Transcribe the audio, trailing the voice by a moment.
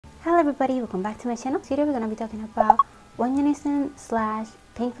Hello everybody, welcome back to my channel. Today we're going to be talking about Wonyoungism slash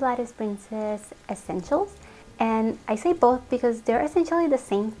Pink Pilates Princess essentials. And I say both because they're essentially the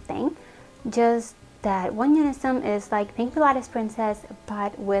same thing, just that Wonyoungism is like Pink Pilates Princess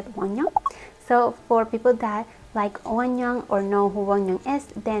but with Wonyoung. So for people that like Wonyoung or know who Wonyoung is,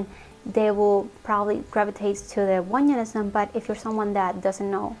 then they will probably gravitate to the Wonyoungism. But if you're someone that doesn't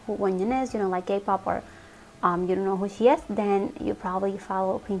know who Wonyoung is, like K-pop, or you don't know who she is, then you probably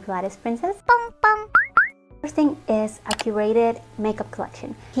follow Pink Pilates Princess. First thing is a curated makeup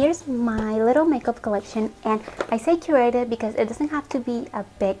collection. Here's my little makeup collection, and I say curated because it doesn't have to be a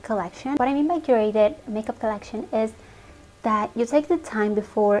big collection. What I mean by curated makeup collection is that you take the time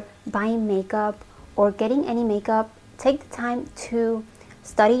before buying makeup or getting any makeup. Take the time to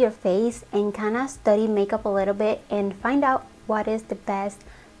study your face and kind of study makeup a little bit and find out what is the best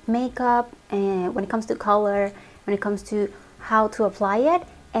makeup and when it comes to color, when it comes to how to apply it,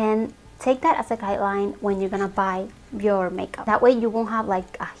 and take that as a guideline when you're gonna buy your makeup. That way you won't have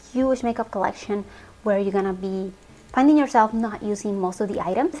like a huge makeup collection where you're gonna be finding yourself not using most of the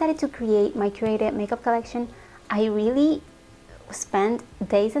items. I decided to create my curated makeup collection. I really spent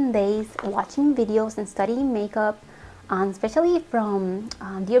days and days watching videos and studying makeup, especially from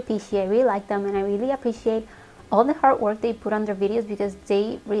Dear Peachy. I really like them, and I really appreciate all the hard work they put on their videos because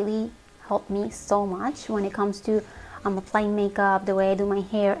they really helped me so much when it comes to applying makeup, the way I do my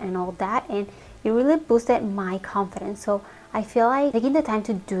hair and all that, and it really boosted my confidence. So I feel like taking the time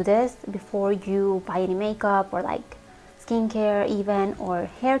to do this before you buy any makeup or like skincare even, or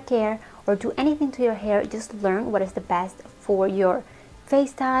hair care, or do anything to your hair, just learn what is the best for your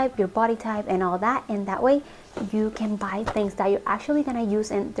face type, your body type and all that, and that way you can buy things that you're actually gonna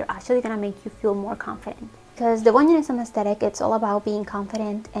use and they're actually gonna make you feel more confident. Because the Wonyoungism aesthetic, it's all about being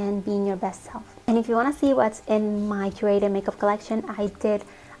confident and being your best self. And if you want to see what's in my curated makeup collection, I did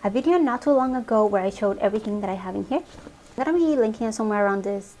a video not too long ago where I showed everything that I have in here. I'm going to be linking it somewhere around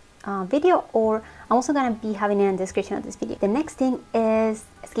this video, or I'm also going to be having it in the description of this video. The next thing is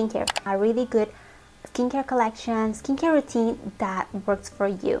skincare. A really good skincare collection, skincare routine that works for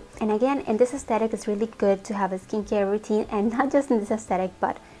you. And again, in this aesthetic, it's really good to have a skincare routine, and not just in this aesthetic,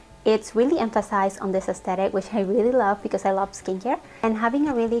 but it's really emphasized on this aesthetic, which I really love because I love skincare. And having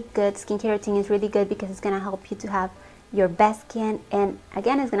a really good skincare routine is really good because it's going to help you to have your best skin, and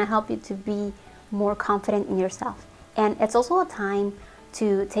again, it's going to help you to be more confident in yourself. And it's also a time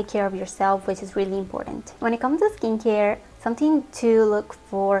to take care of yourself, which is really important. When it comes to skincare, something to look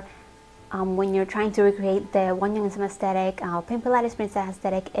for when you're trying to recreate the Wonyoungism aesthetic, Pink Pilates Princess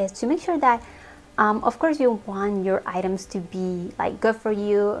aesthetic, is to make sure that of course you want your items to be like good for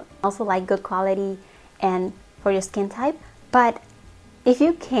you, also like good quality and for your skin type. But if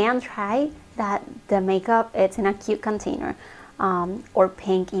you can, try that the makeup it's in a cute container, or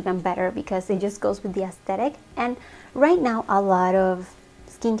pink, even better, because it just goes with the aesthetic. And right now a lot of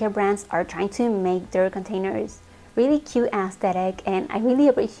skincare brands are trying to make their containers really cute and aesthetic, and I really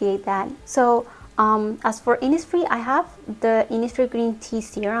appreciate that. So as for Innisfree, I have the Innisfree green tea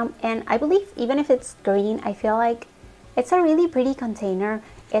serum, and I believe even if it's green, I feel like it's a really pretty container.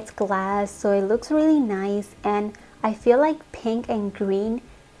 It's glass, so it looks really nice, and I feel like pink and green,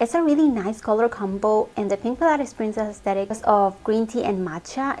 it's a really nice color combo. And the Pink Pilates Princess aesthetic of green tea and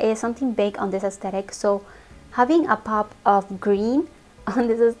matcha is something big on this aesthetic, so having a pop of green on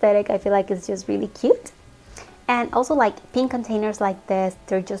this aesthetic, I feel like it's just really cute. And also like pink containers like this,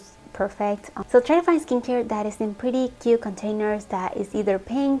 they're just perfect. So try to find skincare that is in pretty cute containers that is either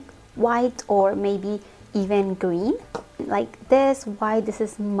pink, white, or maybe even green. Like this white, this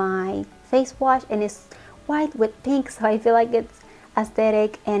is my face wash, and it's white with pink, so I feel like it's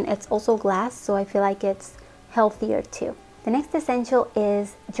aesthetic, and it's also glass, so I feel like it's healthier too. The next essential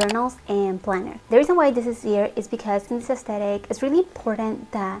is journals and planner. The reason why this is here is because in this aesthetic, it's really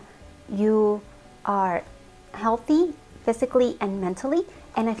important that you are healthy physically and mentally.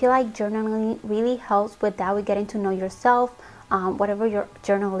 And I feel like journaling really helps with that, with getting to know yourself, whatever you're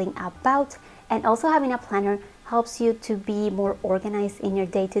journaling about. And also having a planner helps you to be more organized in your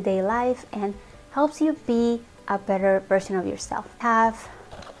day-to-day life and helps you be a better version of yourself. I have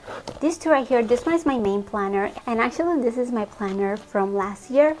these two right here. This one is my main planner, and actually this is my planner from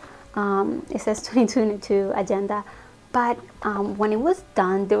last year. It says 2022 agenda, but when it was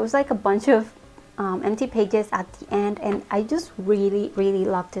done, there was like a bunch of empty pages at the end, and I just really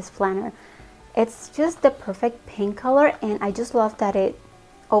love this planner. It's just the perfect pink color, and I just love that it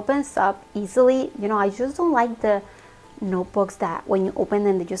opens up easily. I just don't like the notebooks that when you open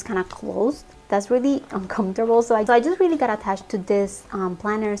them they just kind of close. That's really uncomfortable. So I just really got attached to this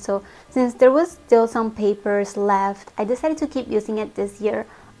planner. So since there was still some papers left, I decided to keep using it this year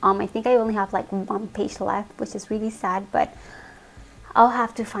I think I only have like one page left, which is really sad, but I'll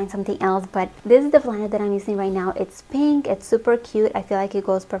have to find something else. But this is the planner that I'm using right now. It's pink, it's super cute. I feel like it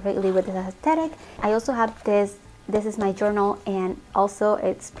goes perfectly with this aesthetic. I also have this is my journal, and also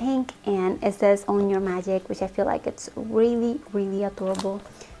it's pink and it says Own Your Magic, which I feel like it's really, really adorable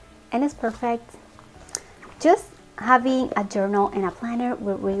and it's perfect. Just having a journal and a planner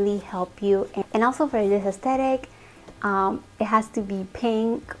will really help you. And also for this aesthetic, it has to be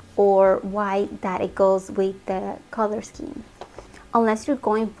pink or white, that it goes with the color scheme. Unless you're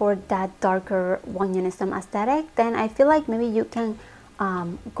going for that darker Wonyoungism aesthetic, then I feel like maybe you can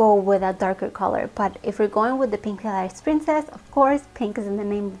go with a darker color. But if you're going with the Pink Pilates Princess, of course, pink is in the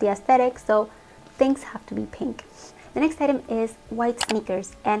name of the aesthetic, so things have to be pink. The next item is white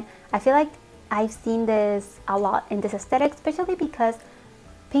sneakers, and I feel like I've seen this a lot in this aesthetic, especially because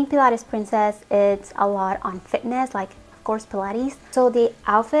Pink Pilates Princess, it's a lot on fitness, like of course Pilates. So the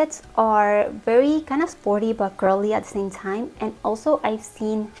outfits are very kind of sporty but girly at the same time. And also I've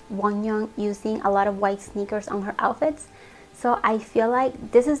seen Wonyoung using a lot of white sneakers on her outfits. So I feel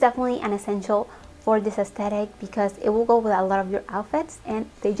like this is definitely an essential for this aesthetic because it will go with a lot of your outfits and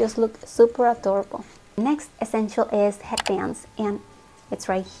they just look super adorable. Next essential is headbands, and it's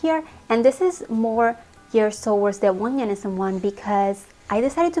right here. And this is more geared towards the Wonyoungism one because I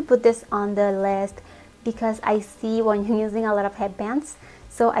decided to put this on the list because I see Wonyoung using a lot of headbands.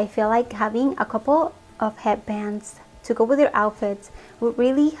 So I feel like having a couple of headbands to go with your outfits would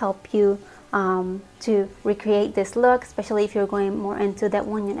really help you to recreate this look, especially if you're going more into that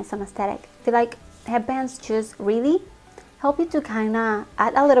Wonyoungism aesthetic. I feel like headbands just really help you to kind of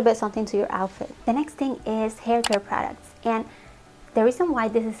add a little bit something to your outfit. The next thing is hair care products, and the reason why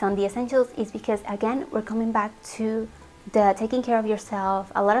this is on the essentials is because, again, we're coming back to the taking care of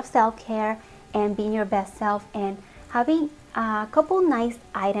yourself, a lot of self-care and being your best self, and having a couple nice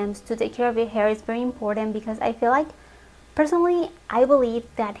items to take care of your hair is very important because I feel like, personally, I believe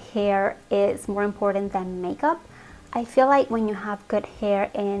that hair is more important than makeup. I feel like when you have good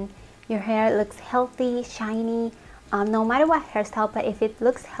hair and your hair looks healthy, shiny, no matter what hairstyle, but if it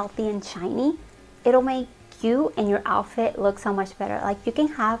looks healthy and shiny, it'll make you and your outfit look so much better. Like, you can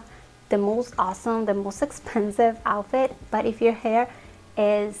have the most awesome, the most expensive outfit, but if your hair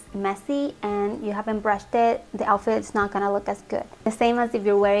is messy and you haven't brushed it, the outfit is not gonna look as good. The same as if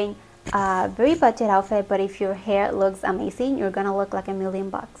you're wearing a very budget outfit, but if your hair looks amazing, you're gonna look like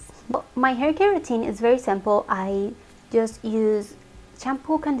 $1,000,000. My hair care routine is very simple. I just use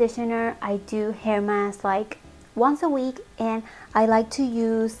shampoo, conditioner, I do hair mask like once a week, and I like to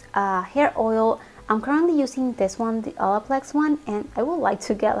use hair oil. I'm currently using this one, the Olaplex one, and I would like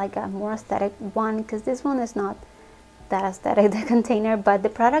to get like a more aesthetic one because this one is not that aesthetic, the container, but the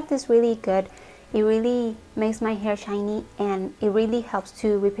product is really good. It really makes my hair shiny and it really helps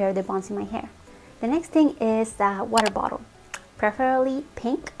to repair the bonds in my hair. The next thing is the water bottle, preferably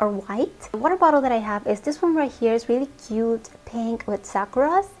pink or white. The water bottle that I have is this one right here. It's really cute, pink with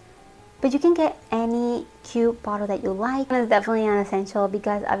sakuras, but you can get any cute bottle that you like. It's definitely an essential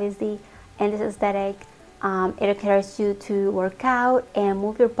because obviously in this aesthetic, it encourages you to work out and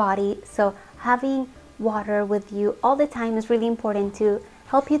move your body. So having water with you all the time is really important to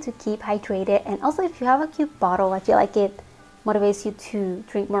help you to keep hydrated. And also, if you have a cute bottle, I feel like it motivates you to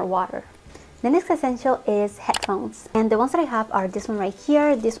drink more water. The next essential is headphones. And the ones that I have are this one right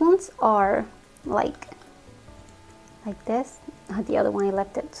here. These ones are like this. The other one I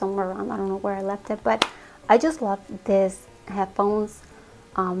left it somewhere around. I don't know where I left it, but I just love these headphones.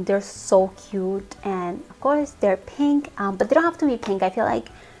 They're so cute, and of course they're pink, but they don't have to be pink. I feel like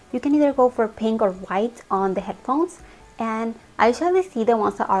you can either go for pink or white on the headphones, and I usually see the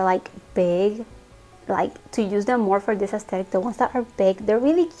ones that are like big, like to use them more for this aesthetic. The ones that are big, they're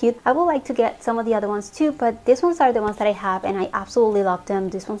really cute. I would like to get some of the other ones too, but these ones are the ones that I have and I absolutely love them.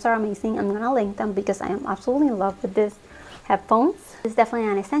 These ones are amazing. I'm gonna link them because I am absolutely in love with these headphones. It's definitely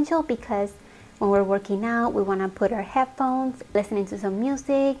an essential because when we're working out, we want to put our headphones, listening to some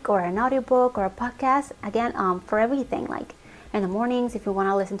music or an audiobook or a podcast. Again, for everything, like in the mornings, if you want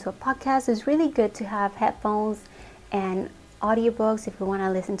to listen to a podcast, it's really good to have headphones, and audiobooks. If you want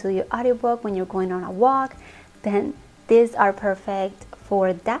to listen to your audiobook when you're going on a walk, then these are perfect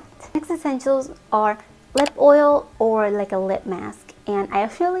for that. Next essentials are lip oil or like a lip mask, and I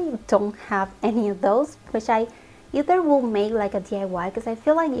actually don't have any of those, which I either will make like a DIY because I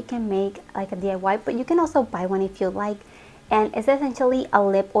feel like you can make like a DIY, but you can also buy one if you like. And it's essentially a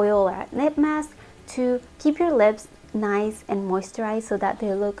lip oil or a lip mask to keep your lips nice and moisturized so that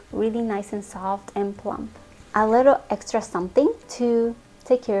they look really nice and soft and plump. A little extra something to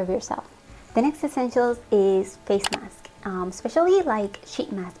take care of yourself. The next essentials is face mask. especially like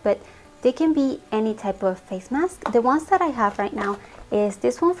sheet mask, but they can be any type of face mask. The ones that I have right now is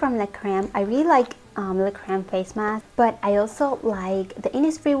this one from Le Creme. I really like Le Creme face mask, but I also like the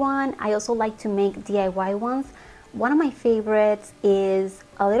Innisfree one. I also like to make DIY ones. One of my favorites is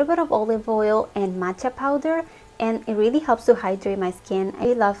a little bit of olive oil and matcha powder, and it really helps to hydrate my skin.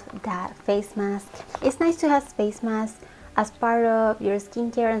 I love that face mask. It's nice to have face masks as part of your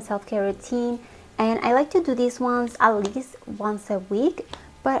skincare and self-care routine, and I like to do these ones at least once a week,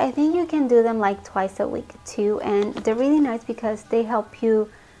 but I think you can do them like twice a week too, and they're really nice because they help you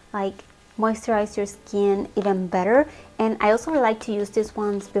like moisturize your skin even better. And I also like to use these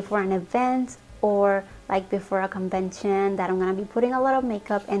ones before an event or like before a convention that I'm gonna be putting a lot of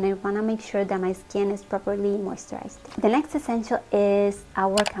makeup, and I wanna make sure that my skin is properly moisturized. The next essential is a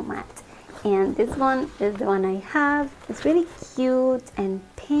workout mat, and this one is the one I have. It's really cute and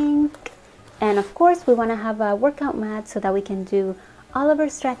pink, and of course we wanna have a workout mat so that we can do all of our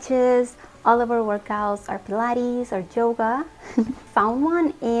stretches, all of our workouts, our Pilates, our yoga. Found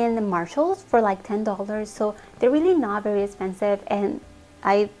one in Marshalls for like $10, so they're really not very expensive, and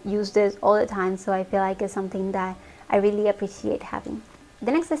I use this all the time, so I feel like it's something that I really appreciate having.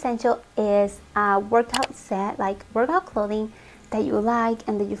 The next essential is a workout set, like workout clothing that you like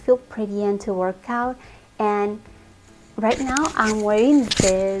and that you feel pretty in to work out. And right now I'm wearing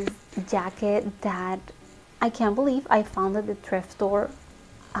this jacket that I can't believe I found at the thrift store.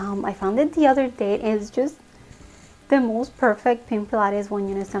 I found it the other day, and it's just the most perfect Pink Pilates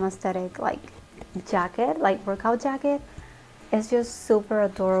Wonyoungism aesthetic like jacket, like workout jacket. It's just super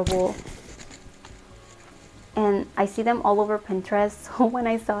adorable, and I see them all over Pinterest, so when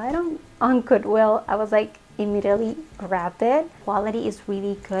I saw it on Goodwill, I was like immediately grabbed it. Quality is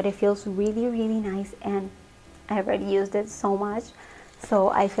really good. It feels really nice, and I already used it so much, so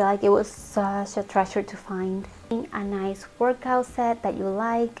I feel like it was such a treasure to find. A nice workout set that you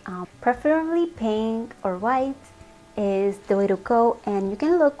like, preferably pink or white, is the way to go, and you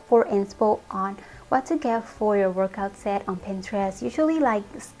can look for inspo on what to get for your workout set on Pinterest. Usually like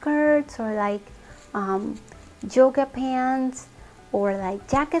skirts or like yoga pants or like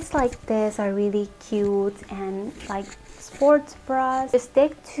jackets like this are really cute, and like sports bras. Just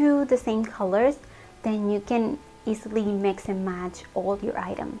stick to the same colors, then you can easily mix and match all your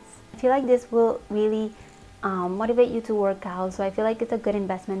items. I feel like this will really motivate you to work out, so I feel like it's a good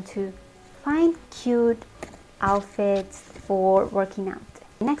investment to find cute outfits for working out.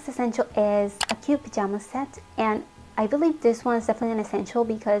 Next essential is a cute pajama set, and I believe this one is definitely an essential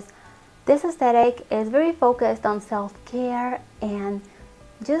because this aesthetic is very focused on self-care and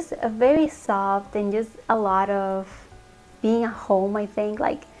just a very soft and just a lot of being at home. I think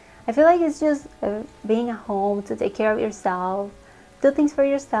like I feel like it's just being at home to take care of yourself, do things for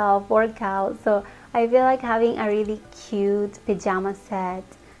yourself, work out. So I feel like having a really cute pajama set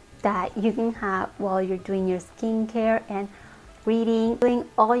that you can have while you're doing your skincare and reading, doing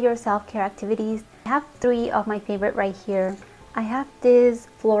all your self-care activities. I have 3 of my favorite right here. I have this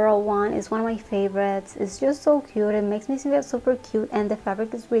floral one. It's one of my favorites. It's just so cute. It makes me feel super cute, and the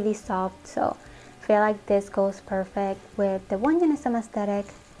fabric is really soft, so I feel like this goes perfect with the Wonyoungism aesthetic.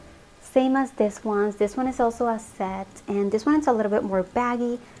 Same as this one. This one is also a set, and this one is a little bit more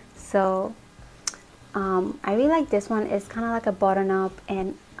baggy, so I really like this one. It's kind of like a button-up,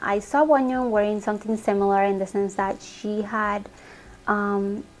 and I saw Wonyoung wearing something similar in the sense that she had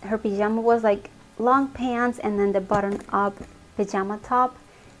her pajama was like long pants and then the button-up pajama top.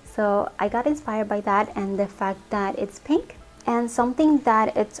 So I got inspired by that, and the fact that it's pink. And something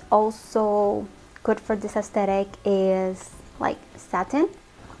that it's also good for this aesthetic is like satin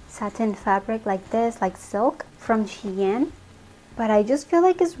fabric like this, like silk from Shein. But I just feel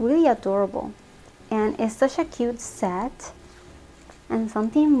like it's really adorable, and it's such a cute set and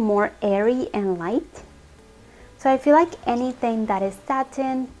something more airy and light. So I feel like anything that is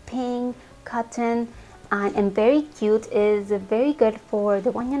satin, pink, cotton, and very cute is very good for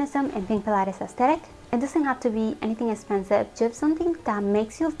the Wonyoungism and Pink Pilates aesthetic. It doesn't have to be anything expensive, just something that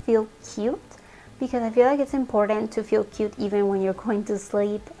makes you feel cute, because I feel like it's important to feel cute even when you're going to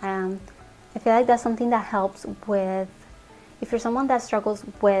sleep. I feel like that's something that helps with, if you're someone that struggles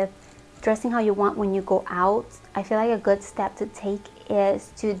with dressing how you want when you go out, I feel like a good step to take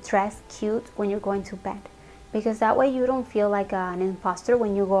is to dress cute when you're going to bed, because that way you don't feel like an imposter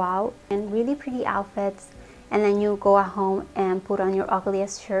when you go out in really pretty outfits and then you go at home and put on your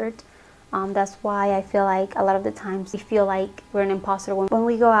ugliest shirt. That's why I feel like a lot of the times we feel like we're an imposter when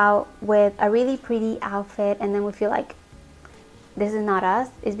we go out with a really pretty outfit and then we feel like this is not us.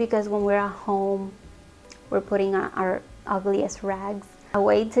 It's because when we're at home we're putting on our ugliest rags. A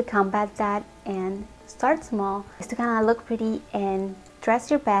way to combat that and start small, is to kind of look pretty and dress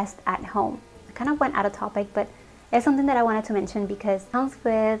your best at home. I kind of went out of topic, but it's something that I wanted to mention because it comes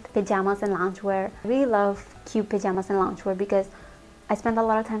with pajamas and loungewear. I really love cute pajamas and loungewear because I spend a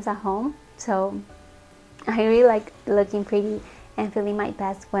lot of times at home, so I really like looking pretty and feeling my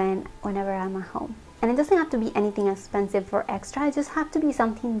best whenever I'm at home. And it doesn't have to be anything expensive or extra. It just have to be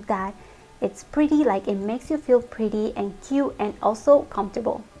something that it's pretty, like it makes you feel pretty and cute and also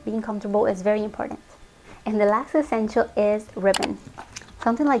comfortable. Being comfortable is very important. And the last essential is ribbon.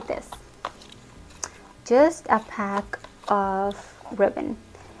 Something like this. Just a pack of ribbon.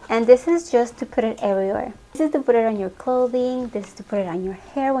 And this is just to put it everywhere. This is to put it on your clothing. This is to put it on your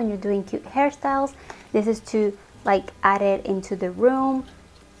hair when you're doing cute hairstyles. This is to like add it into the room.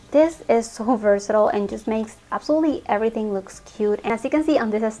 This is so versatile and just makes absolutely everything looks cute. And as you can see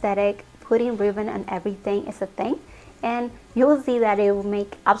on this aesthetic, putting ribbon on everything is a thing. And you will see that it will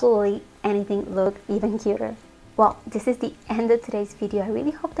make absolutely anything look even cuter. Well, this is the end of today's video. I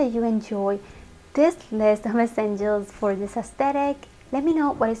really hope that you enjoy this list of essentials for this aesthetic. Let me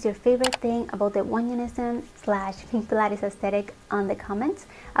know what is your favorite thing about the Wonyoungism / Pink Pilates aesthetic on the comments.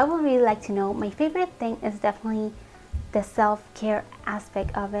 I would really like to know. My favorite thing is definitely the self-care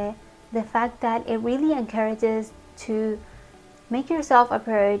aspect of it. The fact that it really encourages to make yourself a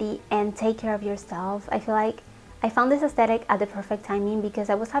priority and take care of yourself. I feel like I found this aesthetic at the perfect timing because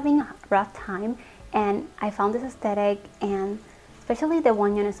I was having a rough time and I found this aesthetic, and especially the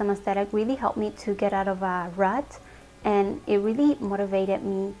Wonyoungism aesthetic really helped me to get out of a rut, and it really motivated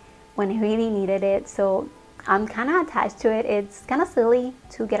me when I really needed it. So I'm kind of attached to it. It's kind of silly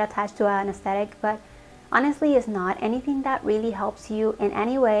to get attached to an aesthetic, but honestly it's not. Anything that really helps you in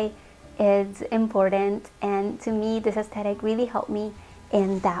any way is important, and to me this aesthetic really helped me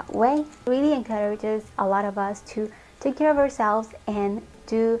in that way. It really encourages a lot of us to take care of ourselves and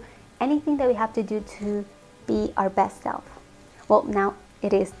do anything that we have to do to be our best self. Well, now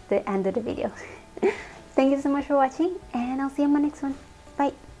it is the end of the video. Thank you so much for watching, and I'll see you in my next one.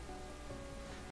 Bye.